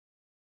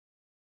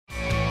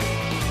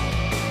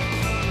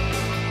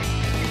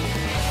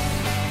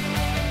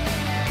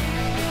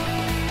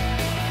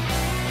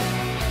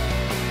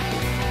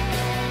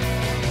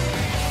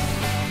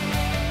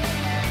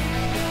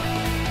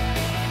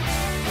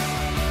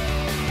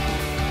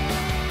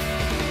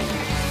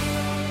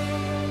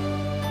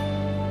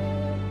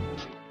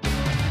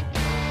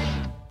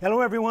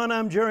Hello everyone,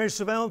 I'm Jerry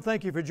Savelle.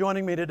 Thank you for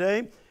joining me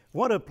today.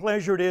 What a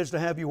pleasure it is to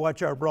have you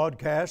watch our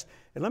broadcast.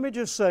 And let me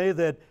just say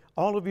that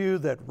all of you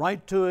that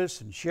write to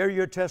us and share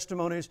your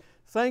testimonies,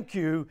 thank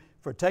you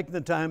for taking the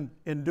time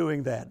in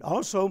doing that.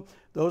 Also,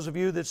 those of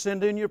you that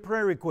send in your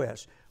prayer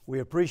requests, we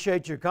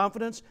appreciate your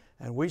confidence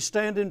and we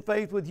stand in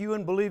faith with you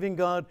and believing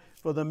God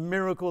for the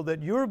miracle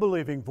that you're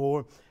believing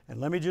for.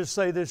 And let me just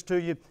say this to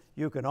you,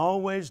 you can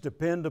always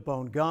depend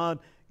upon God.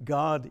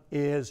 God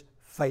is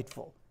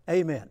faithful.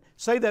 Amen.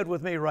 Say that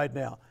with me right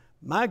now.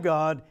 My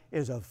God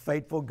is a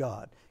faithful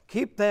God.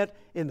 Keep that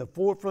in the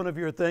forefront of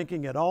your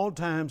thinking at all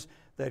times,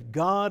 that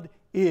God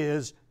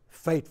is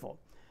faithful.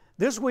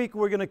 This week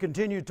we're going to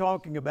continue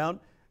talking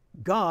about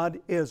God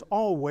is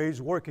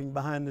always working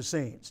behind the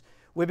scenes.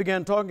 We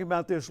began talking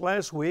about this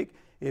last week.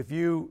 If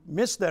you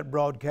missed that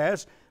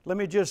broadcast, let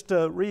me just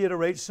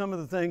reiterate some of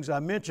the things I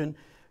mentioned,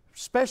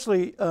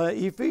 especially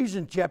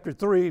Ephesians chapter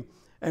 3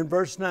 and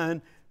verse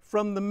 9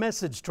 from the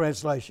Message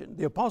translation.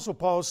 The Apostle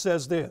Paul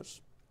says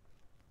this: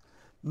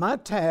 "My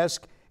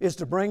task is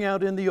to bring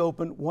out in the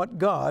open what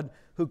God,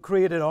 who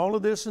created all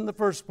of this in the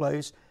first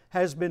place,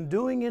 has been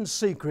doing in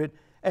secret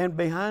and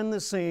behind the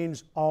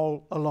scenes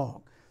all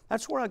along."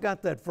 That's where I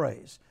got that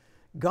phrase.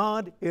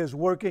 God is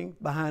working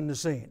behind the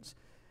scenes.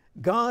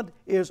 God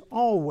is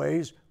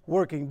always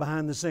working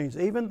behind the scenes.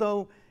 Even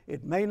though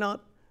it may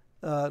not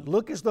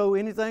look as though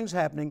anything's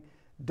happening,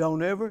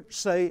 don't ever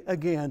say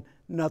again,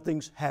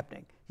 nothing's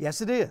happening. Yes,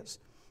 it is.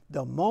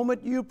 The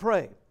moment you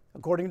pray,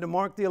 according to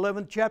Mark the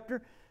 11th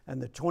chapter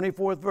and the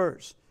 24th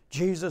verse,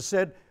 Jesus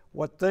said,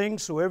 "What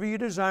things soever you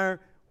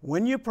desire,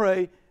 when you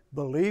pray,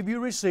 believe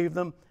you receive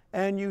them,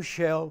 and you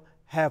shall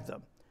have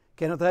them."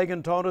 Kenneth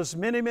Hagin taught us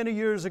many, many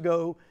years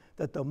ago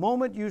that the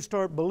moment you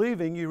start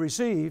believing you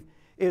receive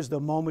is the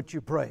moment you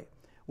pray.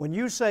 When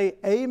you say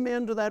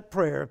amen to that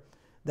prayer,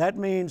 that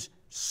means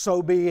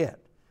so be it.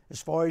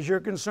 As far as you're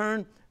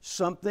concerned,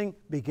 something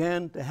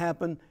began to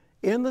happen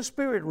in the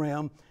spirit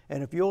realm,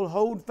 and if you'll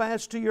hold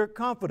fast to your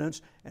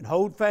confidence and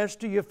hold fast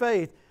to your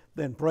faith,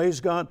 then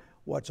praise God,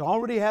 what's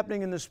already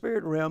happening in the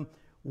spirit realm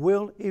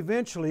will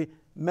eventually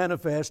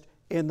manifest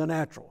in the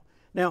natural.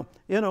 Now,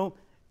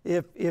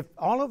 if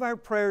all of our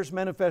prayers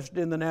manifested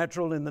in the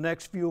natural in the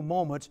next few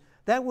moments,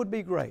 that would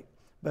be great,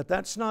 but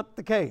that's not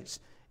the case.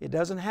 It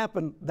doesn't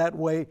happen that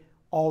way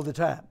all the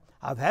time.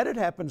 I've had it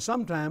happen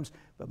sometimes,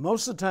 but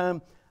most of the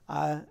time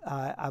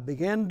I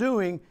began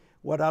doing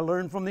what I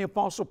learned from the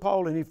Apostle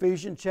Paul in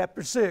Ephesians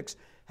chapter 6,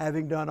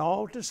 having done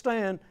all to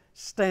stand,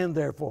 stand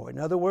therefore. In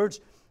other words,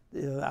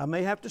 I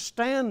may have to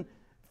stand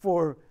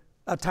for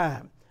a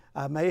time.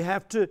 I may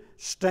have to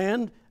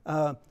stand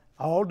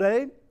all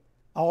day,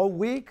 all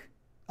week,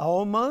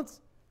 all month,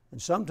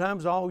 and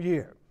sometimes all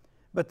year.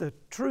 But the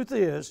truth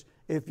is,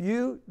 if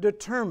you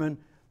determine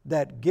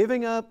that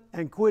giving up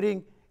and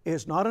quitting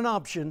is not an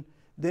option,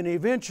 then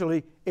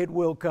eventually it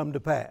will come to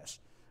pass.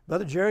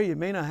 Brother Jerry, you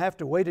may not have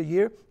to wait a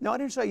year. No, I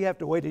didn't say you have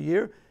to wait a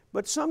year,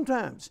 but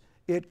sometimes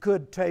it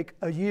could take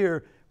a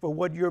year for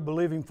what you're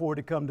believing for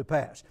to come to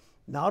pass.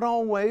 Not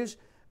always,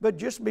 but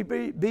just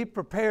be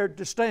prepared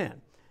to stand.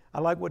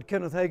 I like what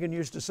Kenneth Hagin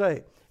used to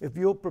say: if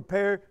you'll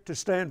prepare to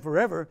stand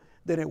forever,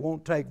 then it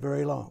won't take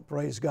very long.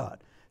 Praise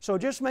God. So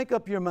just make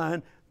up your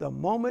mind, the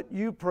moment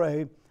you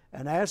pray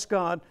and ask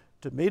God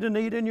to meet a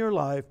need in your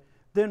life,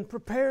 then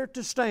prepare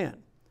to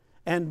stand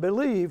and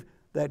believe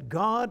that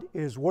God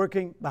is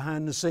working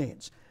behind the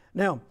scenes.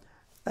 Now,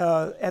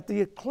 at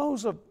the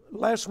close of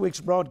last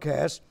week's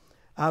broadcast,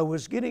 I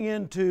was getting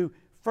into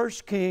 1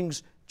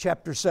 Kings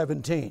chapter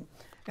 17.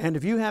 And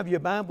if you have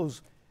your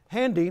Bibles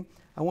handy,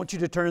 I want you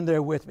to turn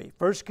there with me.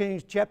 1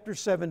 Kings chapter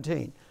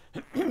 17,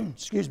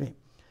 excuse me,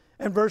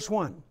 and verse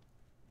 1.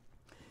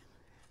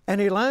 "And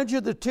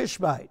Elijah the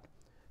Tishbite,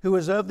 who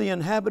was of the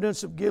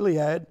inhabitants of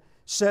Gilead,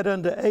 said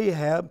unto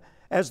Ahab,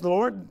 As the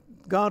Lord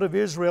God of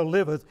Israel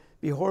liveth,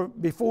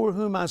 before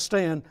whom I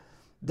stand,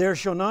 there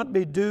shall not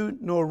be dew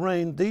nor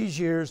rain these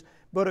years,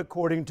 but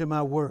according to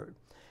my word.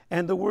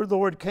 And the word of the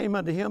Lord came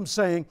unto him,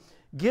 saying,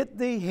 Get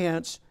thee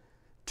hence,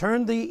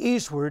 turn thee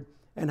eastward,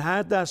 and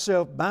hide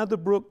thyself by the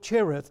brook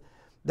Cherith,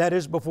 that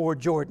is before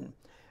Jordan.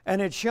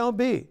 And it shall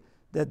be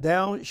that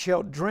thou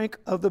shalt drink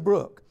of the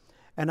brook,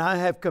 and I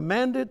have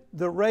commanded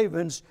the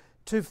ravens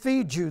to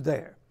feed you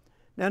there."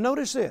 Now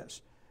notice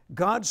this.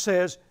 God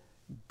says,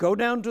 go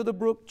down to the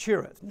brook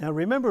Cherith. Now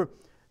remember,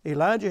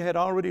 Elijah had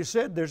already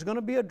said there's going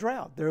to be a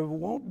drought. There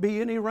won't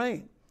be any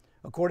rain,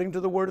 according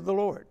to the word of the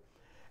Lord.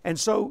 And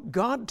so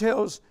God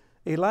tells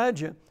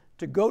Elijah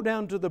to go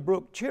down to the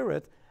brook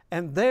Cherith,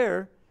 and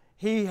there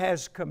he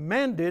has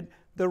commanded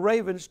the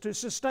ravens to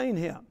sustain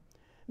him.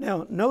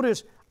 Now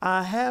notice,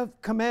 I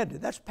have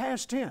commanded. That's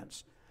past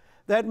tense.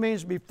 That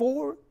means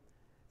before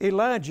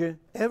Elijah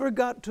ever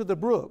got to the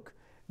brook,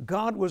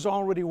 God was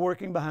already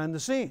working behind the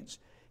scenes.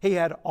 He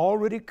had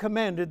already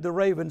commanded the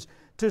ravens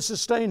to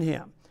sustain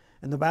him.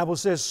 And the Bible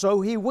says,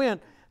 "So he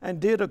went and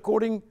did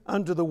according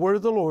unto the word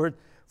of the Lord,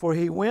 for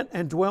he went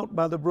and dwelt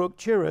by the brook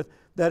Cherith,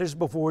 that is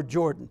before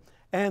Jordan.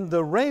 And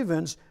the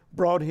ravens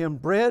brought him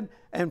bread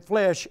and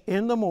flesh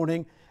in the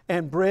morning,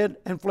 and bread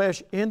and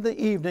flesh in the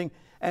evening,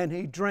 and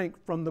he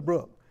drank from the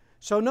brook.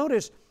 So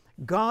notice,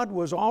 God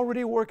was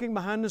already working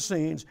behind the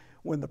scenes.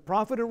 When the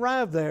prophet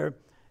arrived there,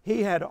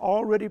 he had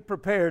already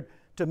prepared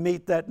to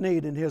meet that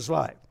need in his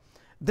life.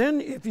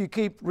 Then if you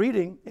keep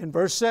reading, in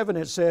verse 7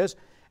 it says,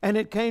 "And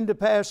it came to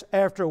pass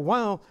after a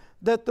while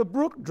that the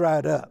brook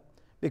dried up,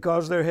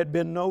 because there had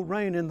been no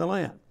rain in the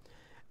land.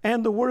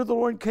 And the word of the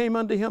Lord came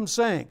unto him,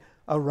 saying,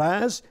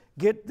 Arise,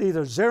 get thee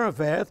to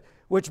Zarephath,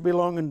 which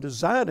belongeth to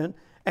Zidon,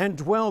 and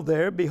dwell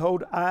there.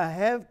 Behold, I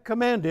have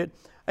commanded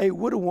a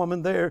widow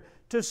woman there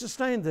to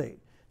sustain thee."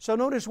 So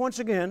notice once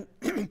again,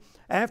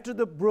 after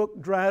the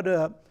brook dried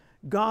up,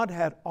 God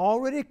had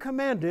already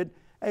commanded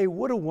a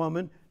widow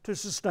woman to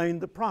sustain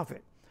the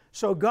prophet.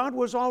 So God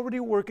was already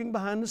working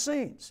behind the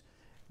scenes.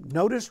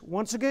 Notice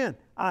once again,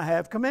 I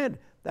have commanded.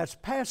 That's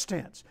past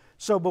tense.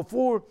 So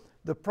before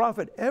the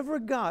prophet ever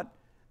got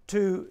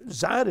to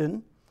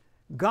Zidon,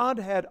 God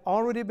had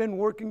already been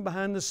working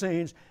behind the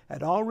scenes,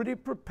 had already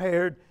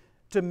prepared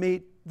to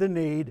meet the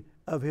need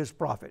of his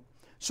prophet.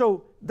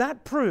 So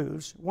that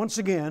proves, once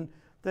again,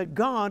 that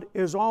God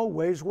is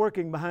always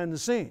working behind the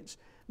scenes.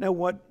 Now,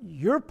 what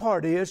your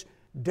part is,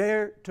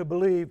 dare to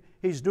believe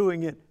he's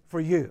doing it for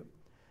you.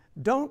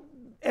 Don't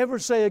ever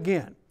say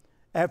again,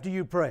 after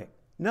you pray,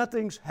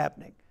 nothing's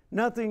happening,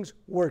 nothing's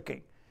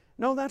working.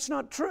 No, that's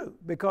not true,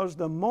 because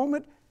the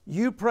moment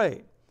you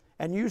prayed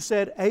and you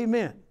said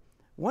amen,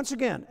 once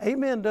again,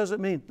 amen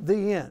doesn't mean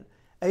the end.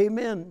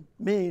 Amen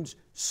means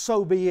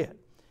so be it.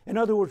 In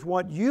other words,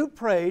 what you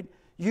prayed,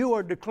 you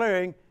are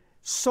declaring,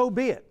 so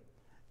be it.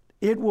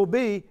 It will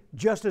be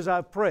just as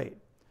I've prayed.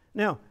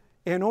 Now,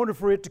 in order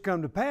for it to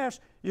come to pass,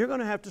 you're going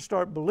to have to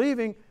start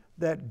believing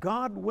that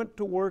God went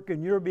to work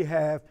in your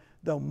behalf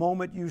the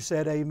moment you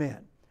said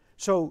amen.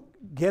 So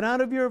get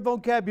out of your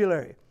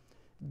vocabulary.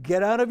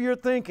 Get out of your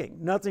thinking,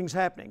 nothing's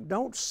happening.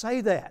 Don't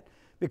say that,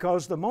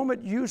 because the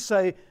moment you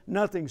say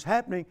nothing's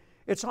happening,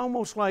 it's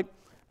almost like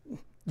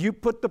you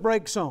put the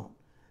brakes on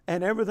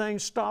and everything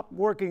stopped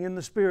working in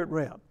the spirit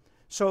realm.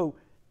 So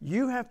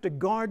you have to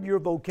guard your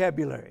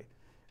vocabulary.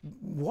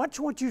 Watch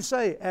what you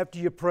say after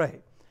you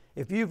pray.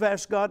 If you've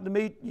asked God to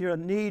meet your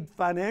need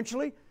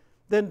financially,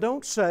 then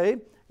don't say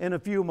in a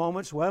few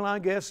moments, well, I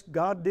guess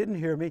God didn't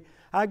hear me.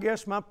 I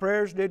guess my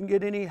prayers didn't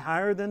get any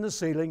higher than the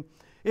ceiling.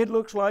 It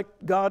looks like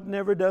God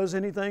never does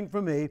anything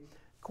for me.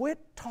 Quit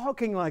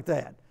talking like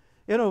that.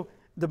 You know,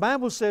 the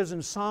Bible says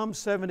in Psalm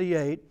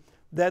 78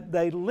 that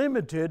they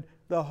limited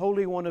the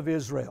Holy One of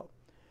Israel.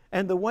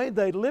 And the way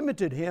they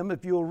limited him,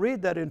 if you'll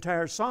read that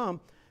entire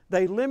psalm,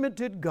 they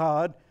limited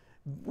God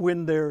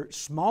when they're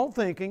small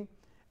thinking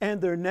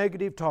and they're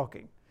negative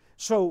talking.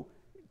 So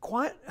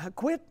quit,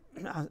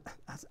 I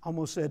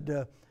almost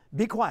said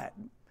be quiet.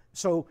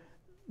 So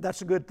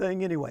that's a good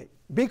thing anyway.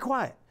 Be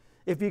quiet.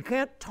 If you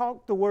can't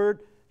talk the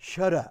word,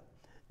 shut up.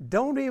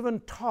 Don't even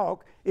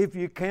talk if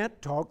you can't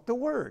talk the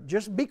word.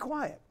 Just be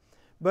quiet.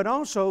 But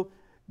also,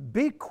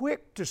 be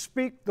quick to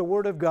speak the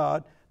word of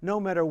God no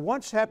matter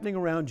what's happening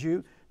around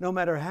you, no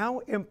matter how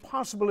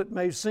impossible it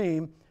may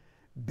seem.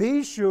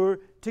 Be sure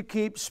to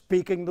keep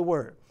speaking the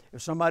word.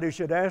 If somebody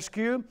should ask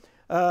you,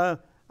 I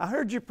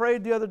heard you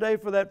prayed the other day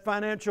for that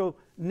financial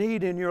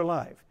need in your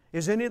life.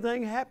 Is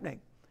anything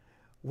happening?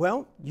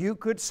 Well, you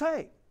could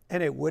say,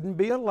 and it wouldn't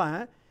be a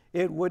lie,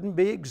 it wouldn't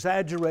be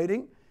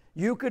exaggerating.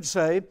 You could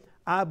say,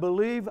 I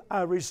believe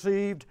I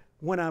received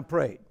when I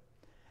prayed.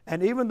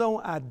 And even though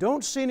I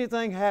don't see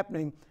anything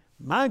happening,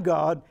 my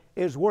God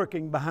is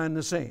working behind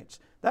the scenes.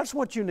 That's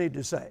what you need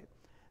to say.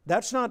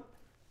 That's not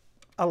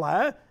a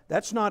lie.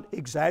 That's not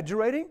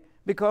exaggerating,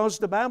 because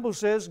the Bible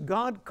says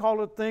God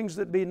calleth things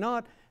that be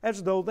not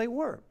as though they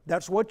were.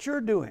 That's what you're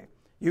doing.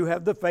 You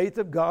have the faith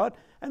of God,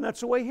 and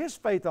that's the way His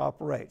faith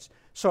operates.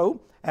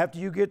 So after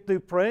you get through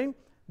praying,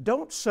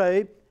 don't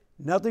say,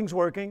 nothing's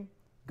working,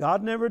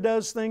 God never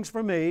does things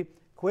for me.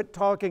 Quit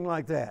talking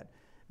like that.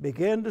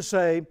 Begin to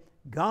say,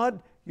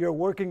 God, you're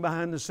working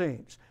behind the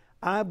scenes.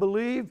 I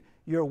believe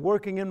you're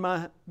working in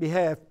my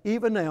behalf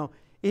even now,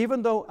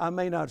 even though I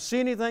may not see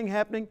anything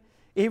happening,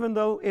 even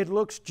though it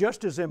looks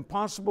just as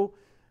impossible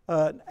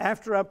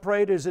after I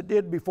prayed as it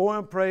did before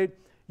I prayed.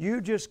 You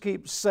just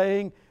keep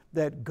saying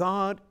that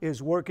God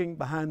is working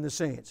behind the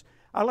scenes.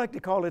 I like to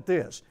call it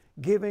this,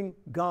 giving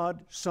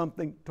God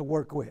something to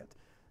work with.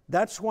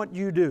 That's what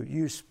you do.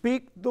 You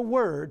speak the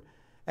word,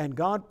 and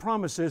God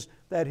promises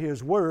that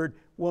His word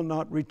will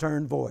not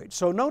return void.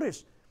 So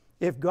notice,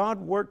 if God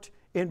worked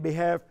in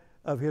behalf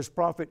of His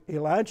prophet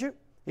Elijah,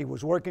 he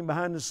was working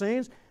behind the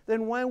scenes,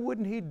 then why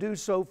wouldn't He do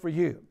so for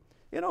you?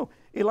 You know,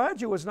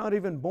 Elijah was not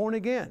even born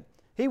again.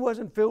 He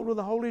wasn't filled with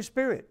the Holy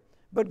Spirit,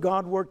 but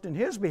God worked in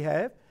his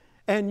behalf,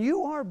 and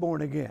you are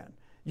born again.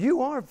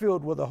 You are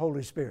filled with the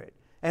Holy Spirit.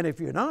 And if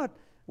you're not,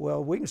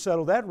 well, we can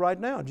settle that right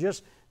now.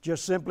 Just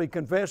simply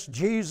confess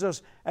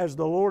Jesus as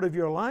the Lord of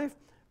your life,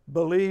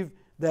 believe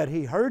that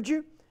He heard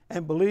you,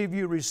 and believe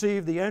you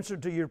received the answer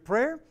to your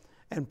prayer,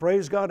 and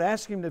praise God,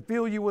 ask Him to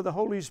fill you with the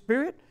Holy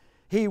Spirit.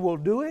 He will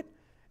do it.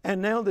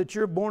 And now that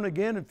you're born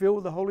again and filled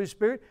with the Holy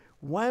Spirit,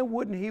 why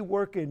wouldn't He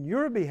work in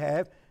your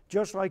behalf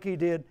just like He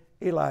did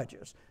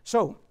Elijah's?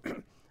 So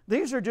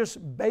These are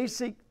just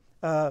basic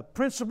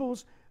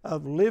principles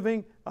of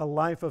living a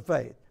life of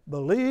faith.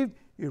 Believe,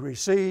 you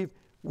receive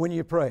when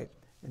you pray.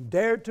 And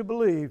dare to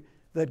believe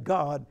that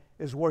God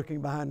is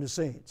working behind the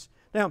scenes.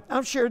 Now,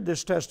 I've shared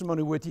this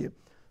testimony with you,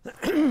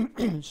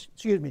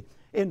 excuse me,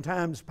 in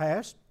times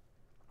past,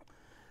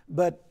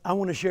 but I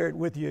want to share it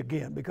with you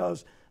again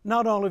because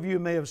not all of you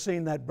may have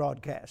seen that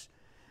broadcast.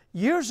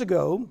 Years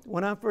ago,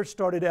 when I first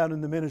started out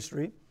in the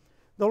ministry,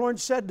 the Lord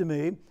said to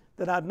me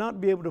that I'd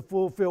not be able to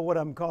fulfill what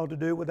I'm called to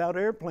do without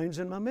airplanes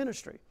in my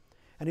ministry.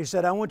 And He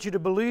said, I want you to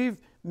believe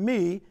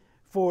me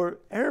for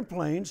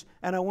airplanes,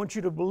 and I want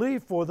you to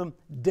believe for them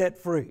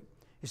debt-free.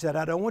 He said,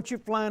 I don't want you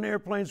flying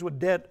airplanes with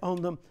debt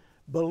on them.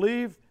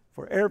 Believe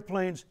for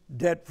airplanes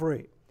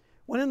debt-free.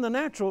 When in the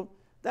natural,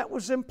 that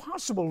was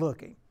impossible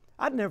looking.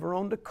 I'd never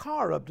owned a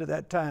car up to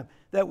that time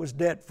that was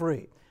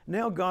debt-free.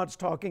 Now God's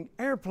talking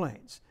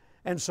airplanes.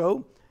 And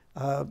so,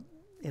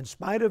 in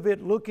spite of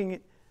it looking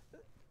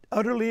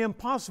utterly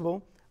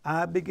impossible,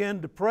 I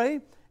began to pray,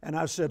 and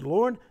I said,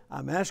 Lord,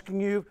 I'm asking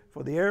you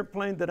for the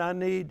airplane that I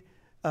need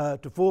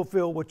to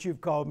fulfill what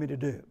you've called me to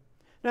do.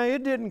 Now,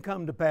 it didn't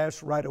come to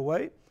pass right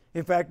away.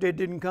 In fact, it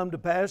didn't come to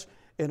pass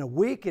in a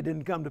week. It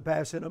didn't come to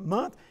pass in a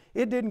month.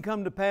 It didn't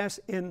come to pass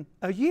in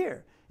a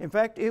year. In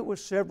fact, it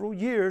was several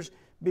years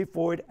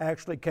before it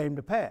actually came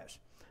to pass.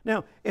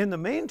 Now, in the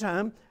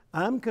meantime,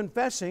 I'm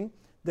confessing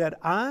that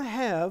I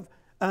have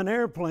an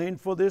airplane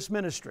for this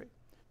ministry.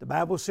 The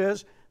Bible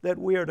says that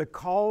we are to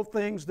call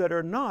things that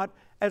are not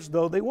as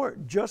though they were,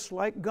 just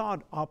like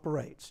God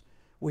operates.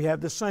 We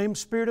have the same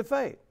spirit of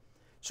faith.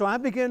 So I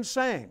began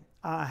saying,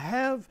 I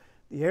have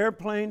the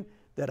airplane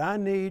that I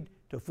need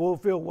to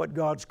fulfill what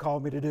God's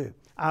called me to do.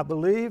 I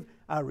believe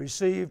I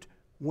received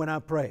when I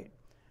prayed.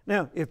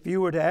 Now, if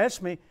you were to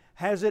ask me,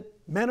 has it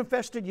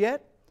manifested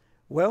yet?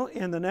 Well,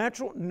 in the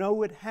natural,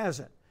 no, it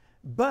hasn't.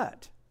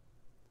 But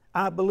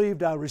I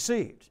believed I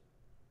received.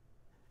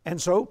 And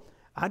so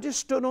I just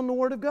stood on the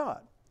Word of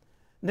God.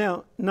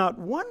 Now, not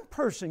one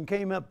person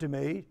came up to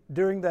me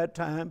during that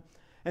time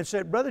and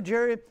said, Brother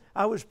Jerry,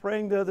 I was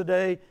praying the other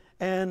day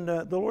and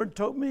the Lord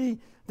told me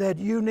that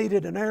you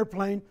needed an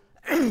airplane,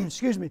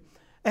 excuse me,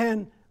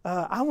 and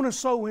I want to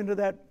sow into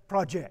that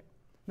project.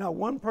 Not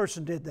one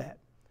person did that.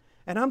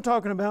 And I'm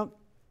talking about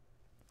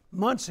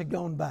months had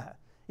gone by,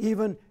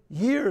 even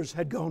years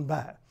had gone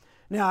by.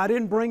 Now, I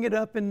didn't bring it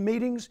up in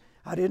meetings.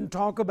 I didn't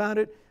talk about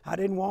it. I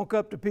didn't walk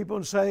up to people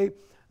and say,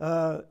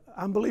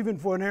 I'm believing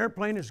for an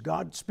airplane. Is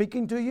God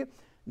speaking to you?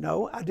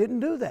 No, I didn't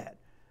do that.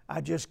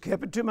 I just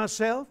kept it to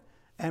myself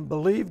and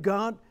believed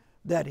God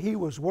that He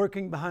was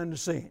working behind the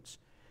scenes.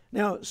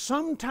 Now,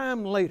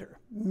 sometime later,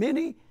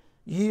 many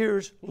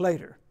years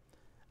later,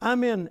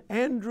 I'm in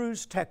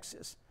Andrews,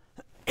 Texas.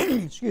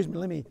 Excuse me,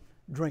 let me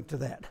drink to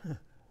that.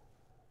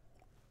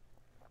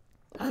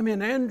 I'm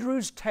in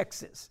Andrews,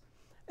 Texas,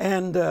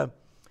 and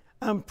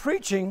I'm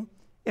preaching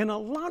in a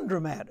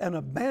laundromat, an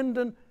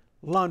abandoned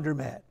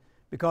laundromat,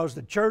 because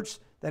the church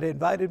that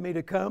invited me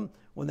to come,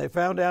 when they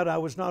found out I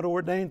was not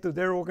ordained through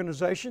their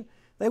organization,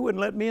 they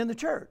wouldn't let me in the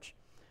church.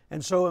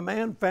 And so a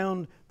man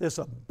found this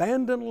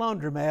abandoned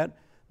laundromat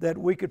that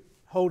we could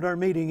hold our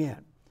meeting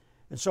in.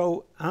 And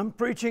so I'm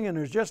preaching, and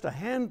there's just a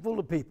handful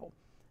of people.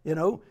 You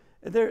know,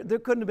 there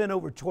couldn't have been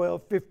over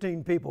 12,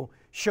 15 people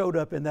showed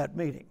up in that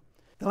meeting.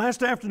 The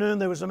last afternoon,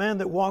 there was a man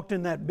that walked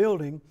in that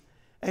building,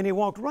 and he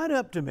walked right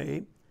up to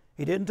me.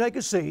 He didn't take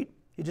a seat.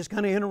 He just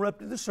kind of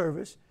interrupted the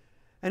service.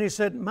 And he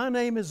said, my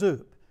name is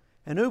Oop.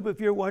 And Oop,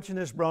 if you're watching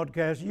this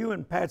broadcast, you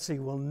and Patsy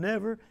will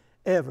never,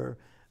 ever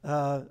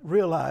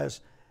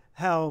realize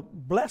how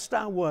blessed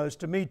I was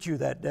to meet you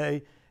that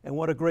day and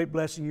what a great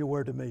blessing you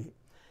were to me.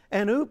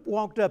 And Oop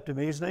walked up to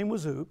me. His name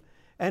was Oop.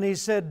 And he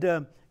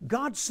said,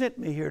 God sent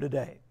me here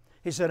today.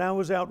 He said, I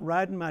was out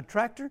riding my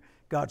tractor.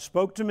 God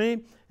spoke to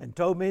me and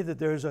told me that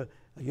there's a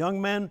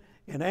young man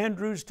in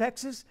Andrews,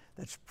 Texas,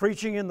 that's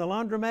preaching in the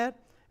laundromat,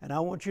 and I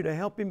want you to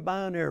help him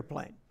buy an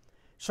airplane.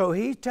 So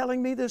he's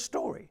telling me this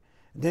story.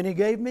 And then he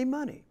gave me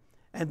money.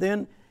 And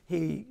then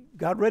he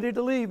got ready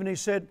to leave, and he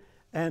said,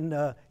 and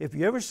if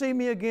you ever see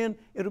me again,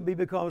 it'll be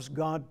because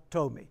God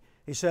told me.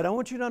 He said, I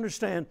want you to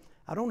understand,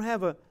 I don't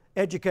have an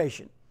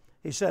education.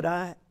 He said,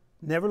 I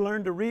never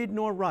learned to read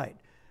nor write,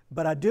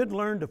 but I did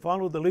learn to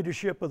follow the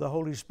leadership of the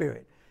Holy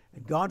Spirit.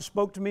 And God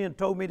spoke to me and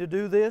told me to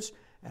do this,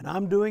 and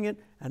I'm doing it,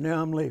 and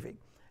now I'm leaving.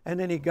 And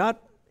then he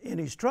got in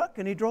his truck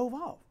and he drove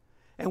off.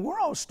 And we're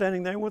all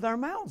standing there with our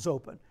mouths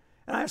open.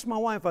 And I asked my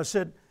wife, I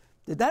said,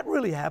 did that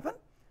really happen?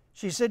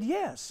 She said,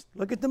 yes.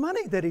 Look at the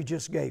money that he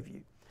just gave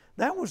you.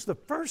 That was the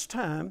first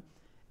time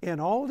in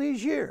all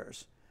these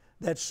years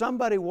that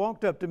somebody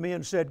walked up to me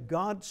and said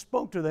God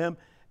spoke to them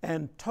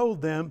and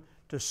told them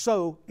to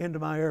sow into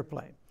my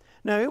airplane.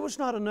 Now, it was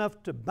not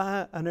enough to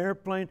buy an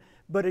airplane,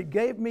 but it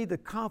gave me the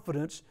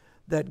confidence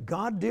that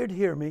God did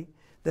hear me,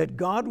 that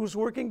God was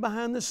working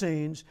behind the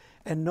scenes,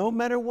 and no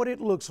matter what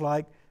it looks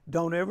like,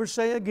 don't ever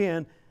say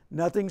again,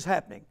 nothing's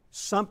happening.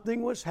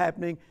 Something was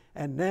happening,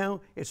 and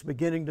now it's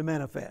beginning to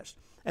manifest.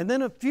 And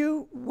then a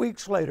few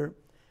weeks later,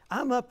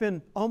 I'm up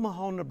in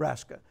Omaha,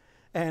 Nebraska,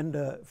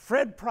 And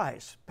Fred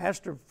Price,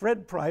 Pastor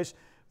Fred Price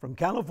from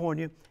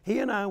California, he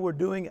and I were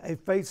doing a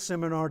faith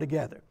seminar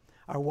together.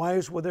 Our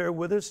wives were there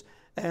with us,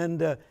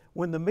 and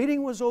when the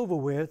meeting was over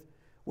with,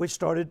 we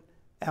started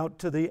out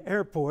to the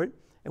airport.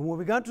 And when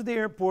we got to the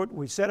airport,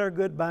 we said our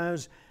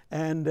goodbyes,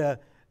 and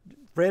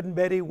Fred and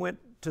Betty went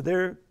to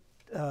their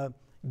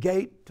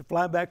gate to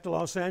fly back to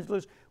Los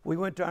Angeles. We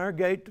went to our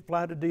gate to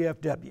fly to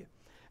DFW.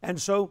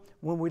 And so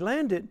when we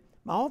landed,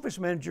 my office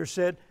manager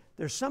said,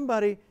 there's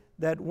somebody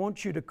that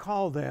wants you to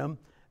call them,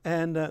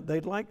 and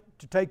they'd like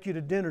to take you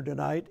to dinner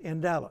tonight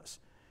in Dallas.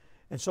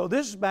 And so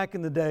this is back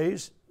in the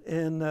days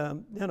in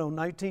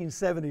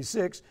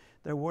 1976.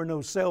 There were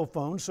no cell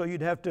phones, so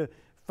you'd have to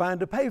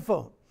find a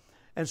payphone.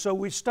 And so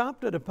we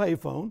stopped at a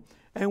payphone,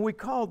 and we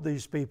called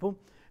these people,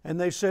 and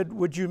they said,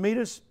 would you meet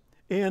us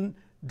in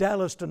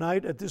Dallas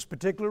tonight at this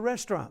particular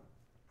restaurant?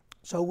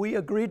 So we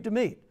agreed to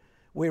meet.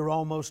 We were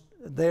almost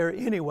there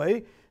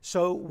anyway,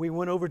 so we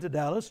went over to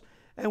Dallas,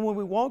 and when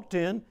we walked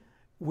in,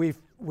 we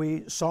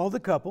saw the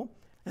couple,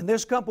 and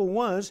this couple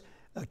was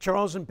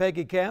Charles and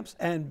Peggy Capps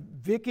and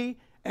Vicki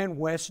and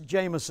Wes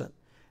Jameson.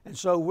 And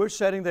so we're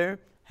sitting there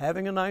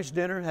having a nice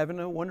dinner,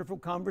 having a wonderful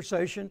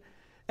conversation,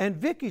 and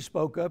Vicki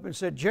spoke up and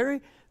said, Jerry,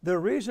 the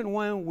reason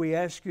why we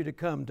asked you to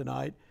come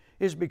tonight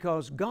is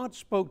because God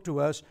spoke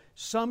to us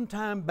some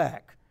time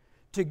back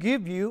to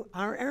give you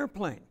our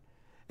airplane,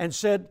 and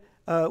said,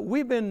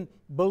 we've been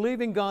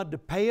believing God to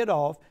pay it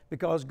off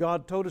because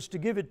God told us to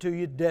give it to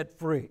you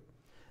debt-free.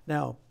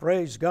 Now,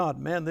 praise God,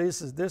 man,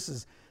 this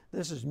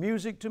is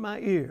music to my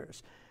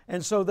ears.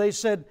 And so they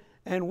said,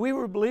 and we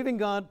were believing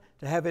God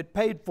to have it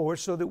paid for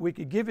so that we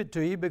could give it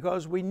to you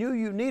because we knew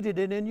you needed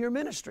it in your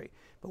ministry.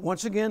 But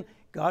once again,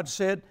 God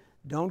said,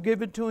 don't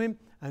give it to him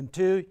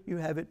until you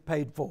have it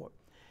paid for.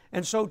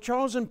 And so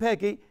Charles and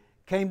Peggy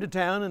came to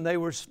town, and they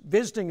were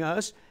visiting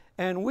us,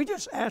 and we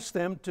just asked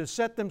them to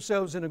set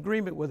themselves in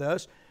agreement with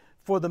us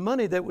for the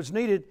money that was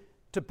needed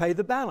to pay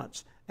the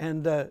balance.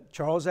 And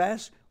Charles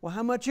asked, well,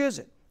 how much is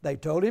it? They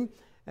told him,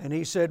 and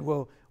he said,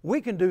 well,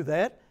 we can do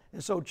that.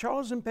 And so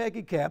Charles and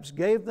Peggy Capps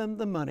gave them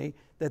the money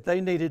that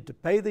they needed to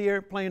pay the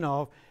airplane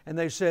off, and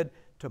they said,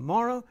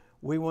 tomorrow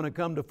we want to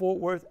come to Fort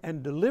Worth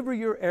and deliver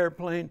your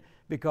airplane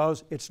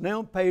because it's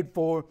now paid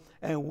for,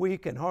 and we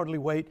can hardly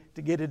wait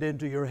to get it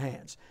into your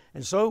hands.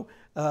 And so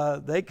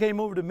they came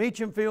over to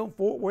Meacham Field,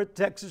 Fort Worth,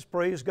 Texas,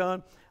 praise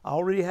God. I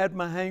already had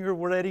my hangar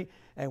ready,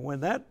 and when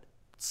that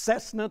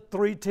Cessna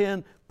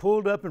 310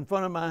 pulled up in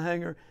front of my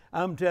hangar,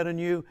 I'm telling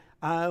you,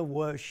 I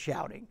was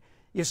shouting.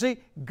 You see,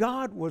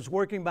 God was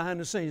working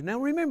behind the scenes. Now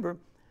remember,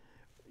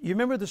 you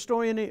remember the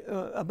story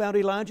about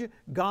Elijah?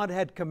 God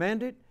had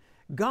commanded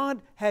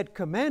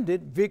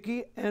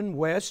Vicki and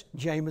Wes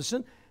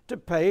Jameson to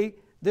pay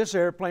this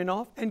airplane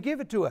off and give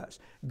it to us.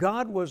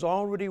 God was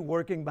already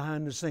working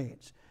behind the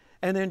scenes.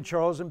 And then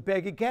Charles and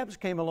Peggy Capps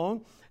came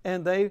along,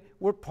 and they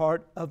were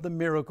part of the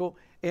miracle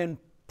in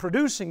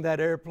producing that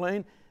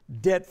airplane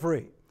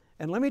debt-free.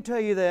 And let me tell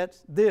you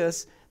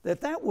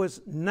that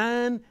was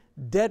 9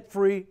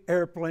 debt-free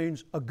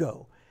airplanes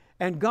ago.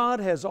 And God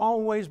has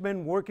always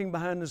been working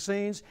behind the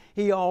scenes.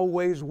 He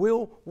always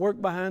will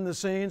work behind the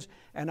scenes.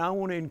 And I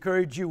want to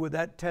encourage you with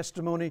that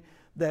testimony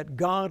that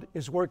God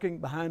is working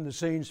behind the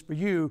scenes for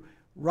you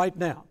right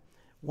now.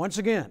 Once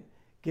again,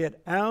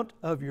 get out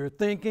of your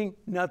thinking,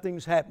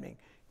 nothing's happening.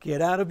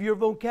 Get out of your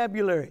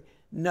vocabulary,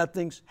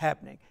 nothing's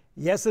happening.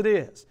 Yes, it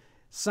is.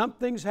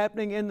 Something's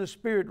happening in the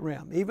spirit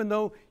realm, even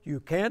though you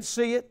can't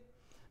see it,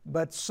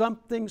 but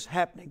something's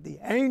happening. The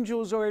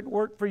angels are at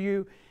work for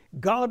you.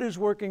 God is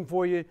working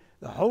for you.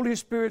 The Holy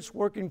Spirit's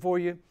working for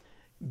you.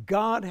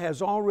 God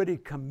has already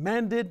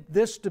commanded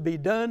this to be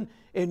done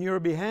in your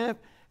behalf.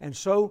 And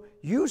so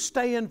you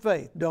stay in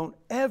faith. Don't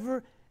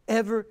ever,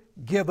 ever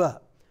give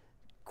up.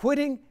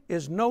 Quitting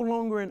is no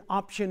longer an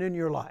option in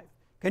your life.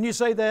 Can you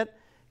say that?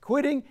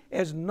 Quitting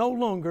is no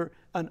longer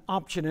an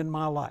option in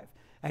my life.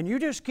 And you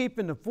just keep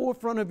in the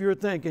forefront of your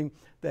thinking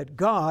that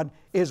God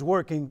is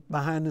working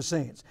behind the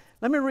scenes.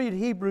 Let me read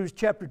Hebrews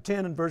chapter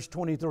 10 and verse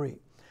 23.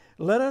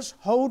 Let us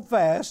hold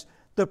fast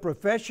the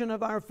profession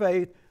of our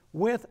faith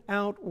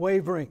without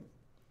wavering.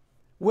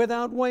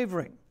 Without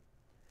wavering.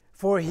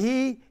 For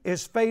He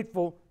is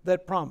faithful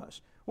that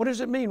promised. What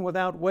does it mean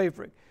without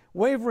wavering?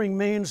 Wavering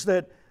means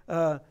that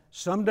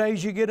some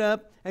days you get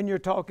up and you're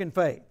talking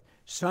faith.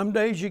 Some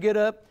days you get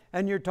up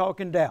and you're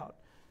talking doubt.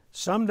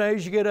 Some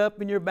days you get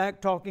up and you're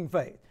back talking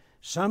faith.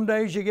 Some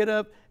days you get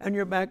up and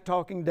you're back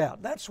talking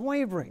doubt. That's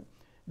wavering.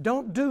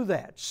 Don't do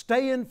that.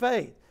 Stay in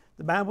faith.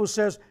 The Bible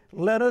says,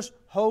 let us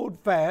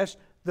hold fast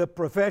the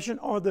profession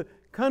or the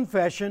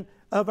confession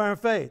of our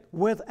faith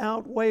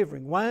without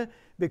wavering. Why?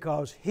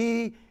 Because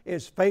He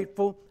is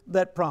faithful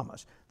that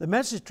promised. The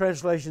Message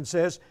translation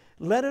says,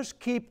 let us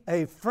keep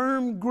a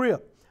firm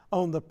grip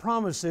on the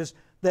promises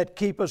that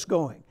keep us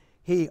going.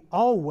 He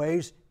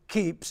always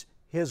keeps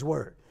His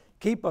word.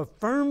 Keep a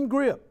firm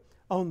grip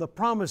on the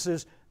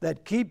promises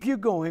that keep you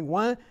going.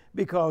 Why?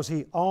 Because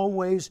He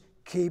always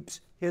keeps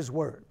His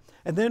word.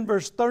 And then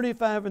verse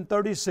 35 and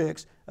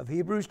 36 of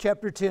Hebrews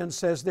chapter 10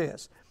 says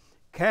this,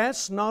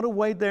 cast not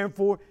away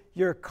therefore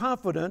your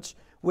confidence,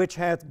 which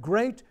hath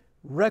great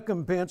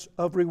recompense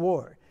of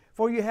reward.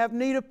 For you have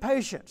need of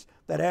patience,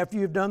 that after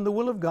you've done the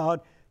will of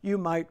God, you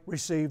might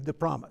receive the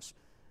promise.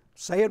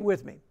 Say it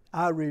with me.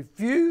 I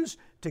refuse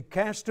to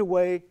cast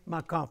away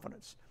my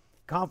confidence.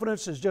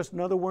 Confidence is just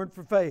another word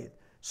for faith.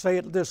 Say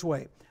it this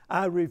way.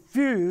 I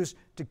refuse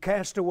to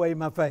cast away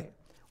my faith.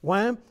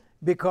 Why?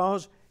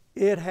 Because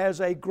it has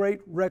a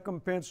great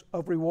recompense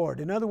of reward.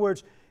 In other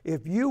words,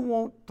 if you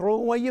won't throw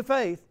away your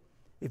faith,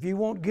 if you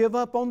won't give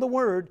up on the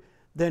Word,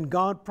 then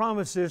God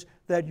promises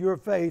that your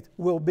faith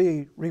will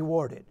be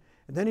rewarded.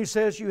 And then He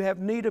says you have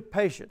need of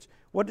patience.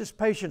 What does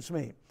patience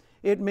mean?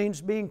 It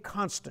means being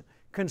constant,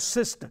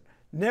 consistent,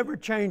 never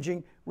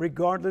changing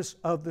regardless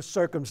of the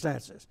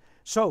circumstances.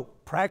 So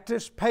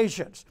practice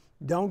patience.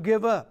 Don't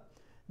give up.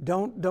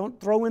 Don't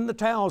throw in the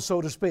towel,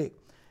 so to speak.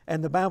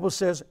 And the Bible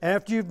says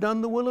after you've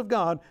done the will of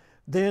God,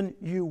 then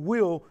you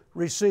will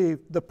receive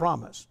the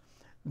promise.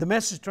 The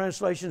Message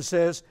translation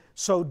says,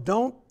 so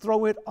don't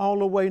throw it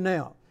all away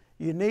now.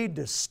 You need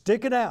to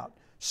stick it out,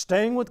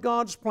 staying with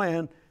God's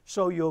plan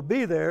so you'll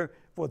be there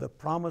for the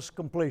promised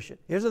completion.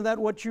 Isn't that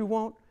what you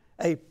want?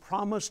 A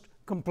promised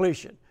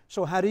completion.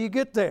 So how do you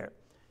get there?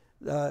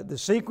 The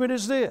secret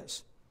is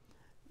this,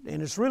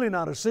 and it's really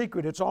not a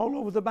secret. It's all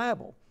over the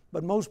Bible,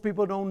 but most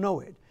people don't know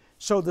it.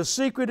 So the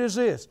secret is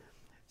this.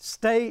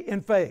 Stay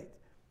in faith.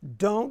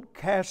 Don't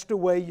cast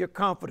away your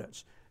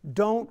confidence.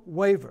 Don't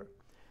waver.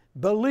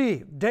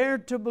 Believe, dare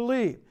to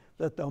believe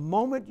that the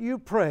moment you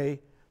pray,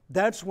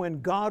 that's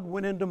when God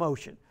went into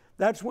motion.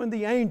 That's when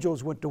the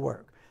angels went to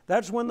work.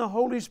 That's when the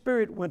Holy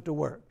Spirit went to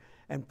work.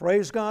 And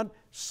praise God,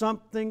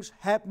 something's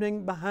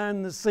happening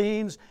behind the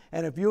scenes,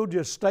 and if you'll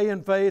just stay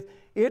in faith,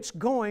 it's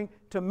going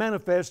to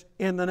manifest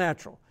in the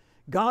natural.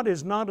 God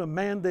is not a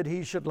man that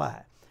He should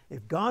lie.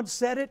 If God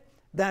said it,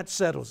 that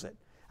settles it.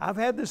 I've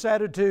had this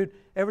attitude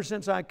ever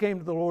since I came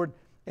to the Lord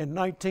in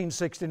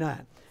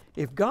 1969.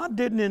 If God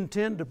didn't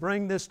intend to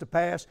bring this to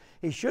pass,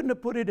 He shouldn't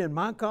have put it in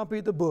my copy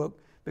of the book,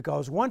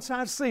 because once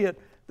I see it,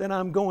 then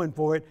I'm going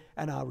for it,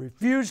 and I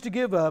refuse to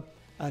give up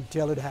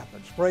until it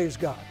happens. Praise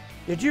God.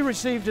 Did you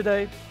receive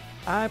today?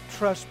 I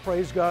trust,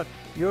 praise God,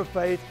 your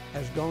faith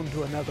has gone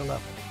to another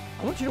level.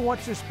 I want you to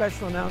watch this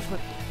special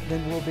announcement, and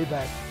then we'll be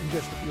back in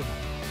just a few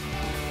minutes.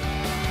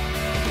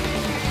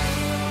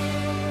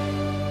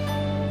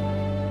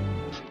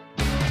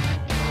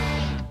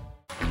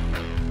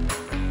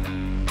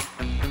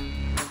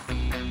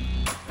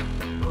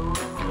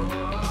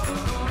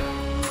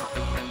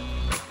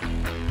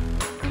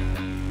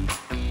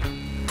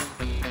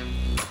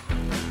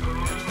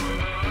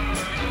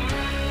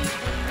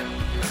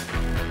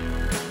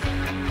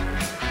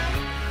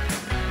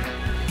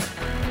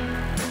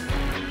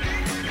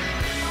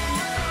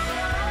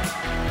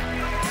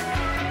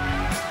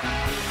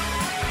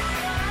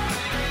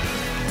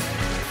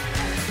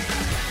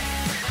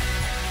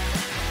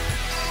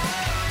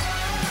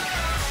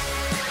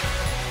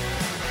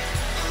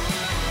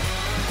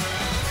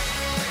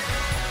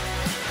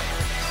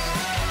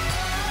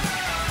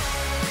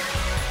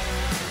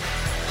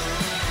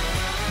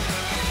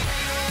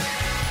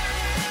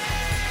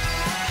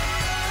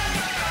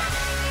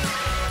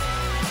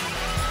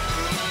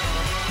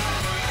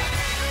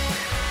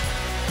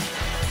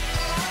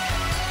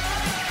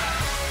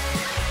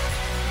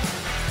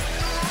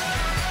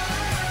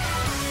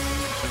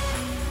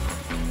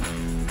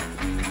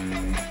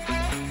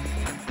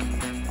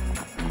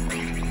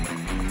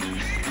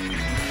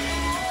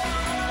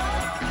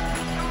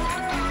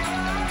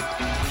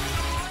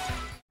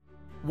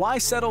 Why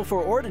settle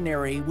for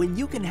ordinary when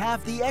you can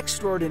have the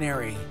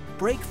extraordinary?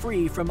 Break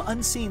free from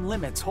unseen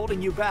limits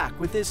holding you back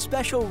with this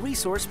special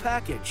resource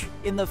package.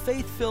 In the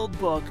faith-filled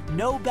book,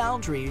 No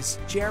Boundaries,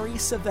 Jerry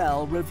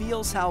Savelle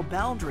reveals how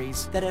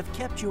boundaries that have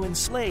kept you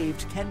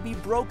enslaved can be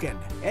broken.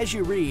 As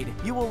you read,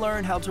 you will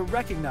learn how to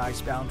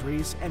recognize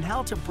boundaries and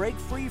how to break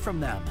free from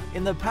them.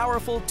 In the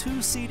powerful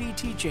 2-CD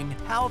teaching,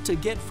 How to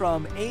Get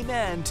From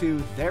Amen to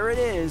There It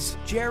Is,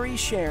 Jerry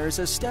shares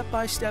a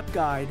step-by-step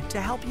guide to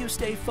help you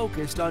stay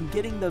focused on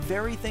getting the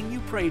very thing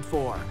you prayed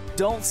for.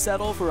 Don't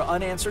settle for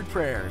unanswered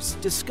prayers.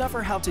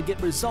 Discover how to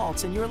get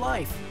results in your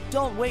life.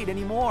 Don't wait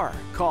anymore.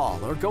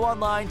 Call or go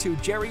online to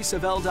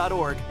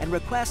jerrysavelle.org and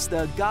request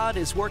the God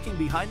is Working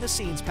Behind the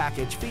Scenes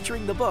package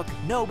featuring the book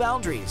No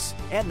Boundaries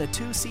and the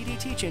 2-CD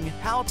teaching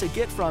How to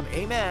Get From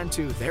Amen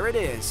to There It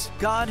Is.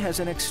 God has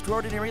an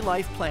extraordinary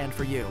life planned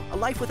for you, a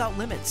life without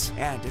limits,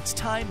 and it's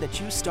time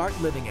that you start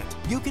living it.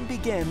 You can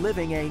begin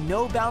living a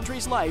no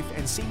boundaries life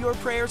and see your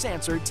prayers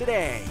answered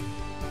today.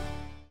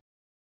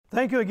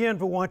 Thank you again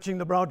for watching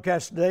the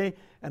broadcast today,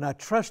 and I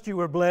trust you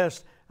were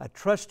blessed. I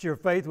trust your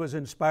faith was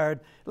inspired.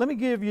 Let me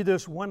give you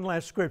this one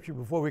last scripture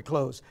before we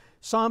close.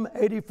 Psalm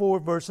 84,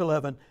 verse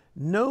 11,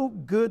 no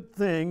good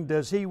thing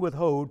does He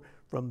withhold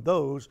from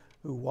those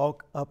who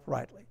walk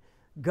uprightly.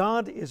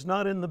 God is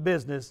not in the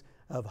business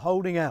of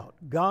holding out.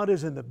 God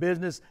is in the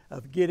business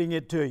of getting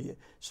it to you.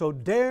 So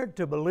dare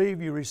to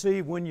believe you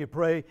receive when you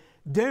pray.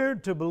 Dare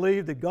to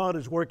believe that God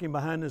is working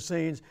behind the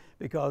scenes,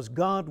 because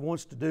God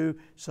wants to do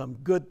some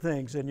good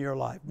things in your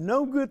life.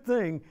 No good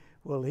thing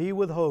will He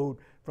withhold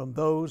from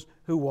those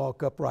who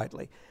walk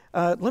uprightly.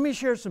 Let me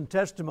share some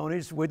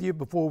testimonies with you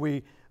before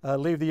we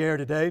leave the air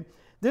today.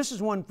 This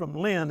is one from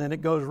Lynn, and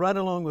it goes right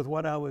along with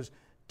what I was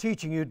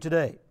teaching you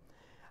today.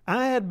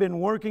 I had been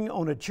working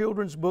on a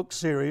children's book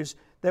series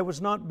that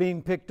was not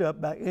being picked up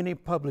by any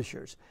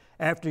publishers.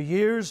 After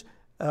years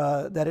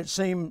that it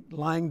seemed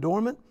lying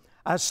dormant,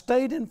 I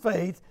stayed in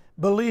faith,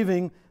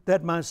 believing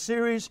that my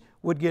series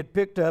would get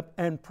picked up,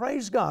 and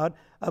praise God,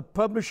 a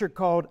publisher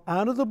called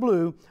out of the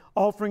blue,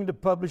 offering to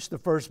publish the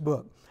first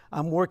book.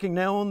 I'm working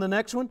now on the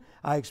next one.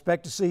 I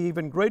expect to see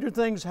even greater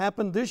things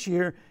happen this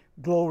year.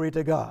 Glory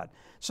to God.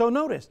 So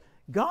notice,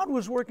 God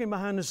was working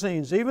behind the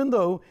scenes, even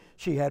though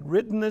she had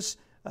written this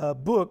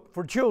book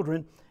for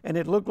children, and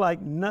it looked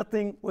like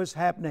nothing was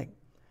happening.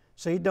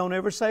 See, don't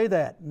ever say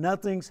that.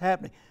 Nothing's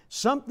happening.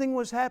 Something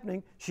was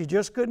happening. She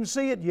just couldn't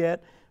see it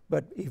yet,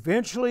 but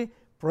eventually,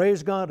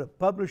 praise God, a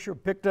publisher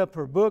picked up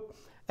her book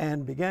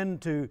and began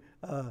to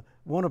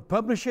want to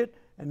publish it,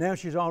 and now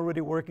she's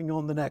already working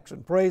on the next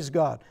one. Praise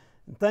God.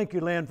 And thank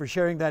you, Lynn, for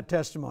sharing that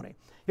testimony.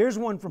 Here's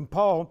one from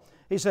Paul.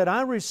 He said,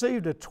 I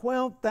received a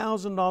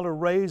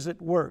 $12,000 raise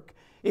at work.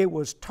 It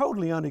was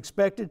totally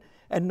unexpected,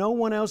 and no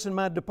one else in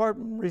my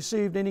department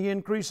received any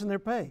increase in their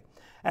pay.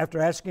 After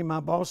asking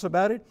my boss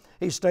about it,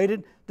 he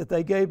stated that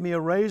they gave me a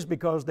raise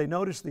because they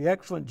noticed the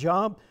excellent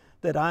job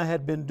that I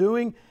had been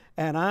doing,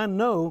 and I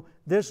know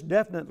this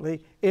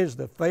definitely is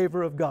the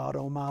favor of God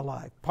on my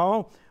life.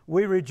 Paul,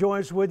 we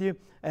rejoice with you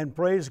and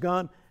praise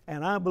God,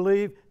 and I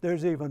believe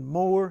there's even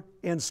more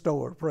in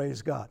store,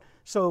 praise God.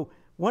 So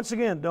once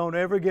again, don't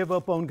ever give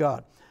up on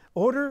God.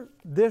 Order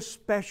this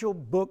special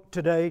book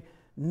today,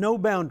 No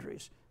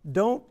Boundaries.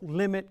 Don't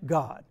limit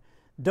God.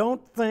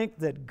 Don't think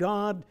that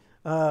God,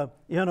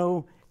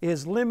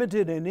 is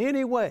limited in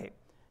any way.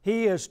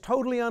 He is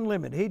totally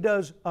unlimited. He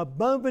does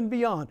above and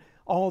beyond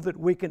all that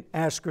we can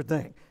ask or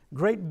think.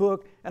 Great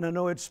book, and I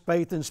know it's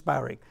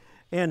faith-inspiring.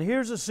 And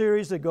here's a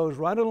series that goes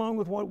right along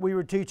with what we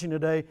were teaching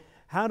today,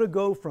 how to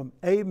go from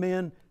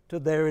amen to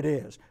there it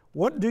is.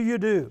 What do you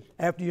do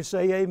after you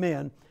say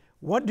amen?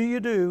 What do you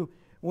do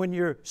when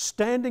you're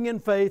standing in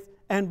faith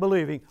and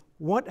believing?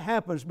 What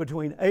happens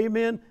between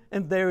amen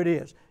and there it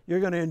is? You're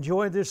going to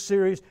enjoy this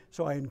series,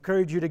 so I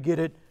encourage you to get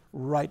it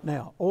right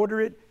now.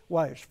 Order it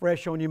while it's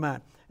fresh on your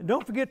mind. And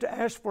don't forget to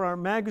ask for our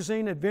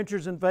magazine,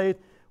 Adventures in Faith.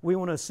 We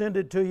want to send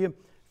it to you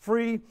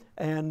free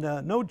and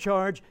no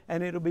charge,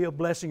 and it'll be a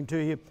blessing to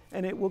you,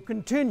 and it will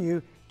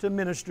continue to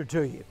minister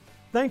to you.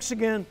 Thanks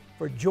again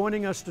for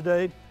joining us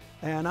today,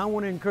 and I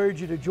want to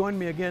encourage you to join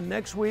me again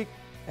next week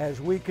as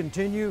we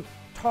continue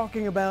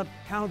talking about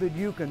how that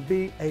you can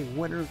be a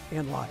winner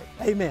in life.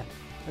 Amen.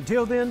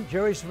 Until then,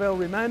 Jerry Savelle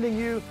reminding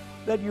you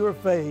that your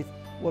faith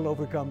will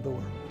overcome the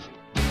world.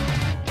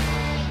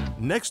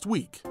 Next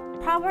week.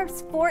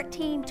 Proverbs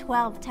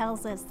 14:12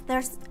 tells us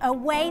there's a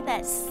way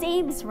that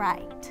seems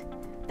right.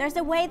 There's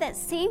a way that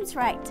seems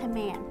right to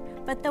man,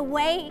 but the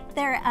way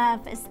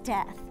thereof is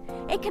death.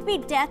 It could be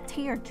death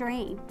to your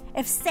dream.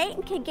 If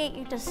Satan can get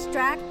you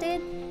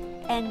distracted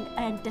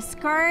and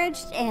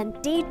discouraged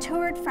and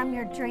detoured from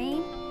your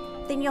dream,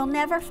 then you'll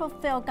never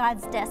fulfill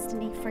God's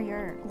destiny for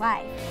your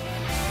life.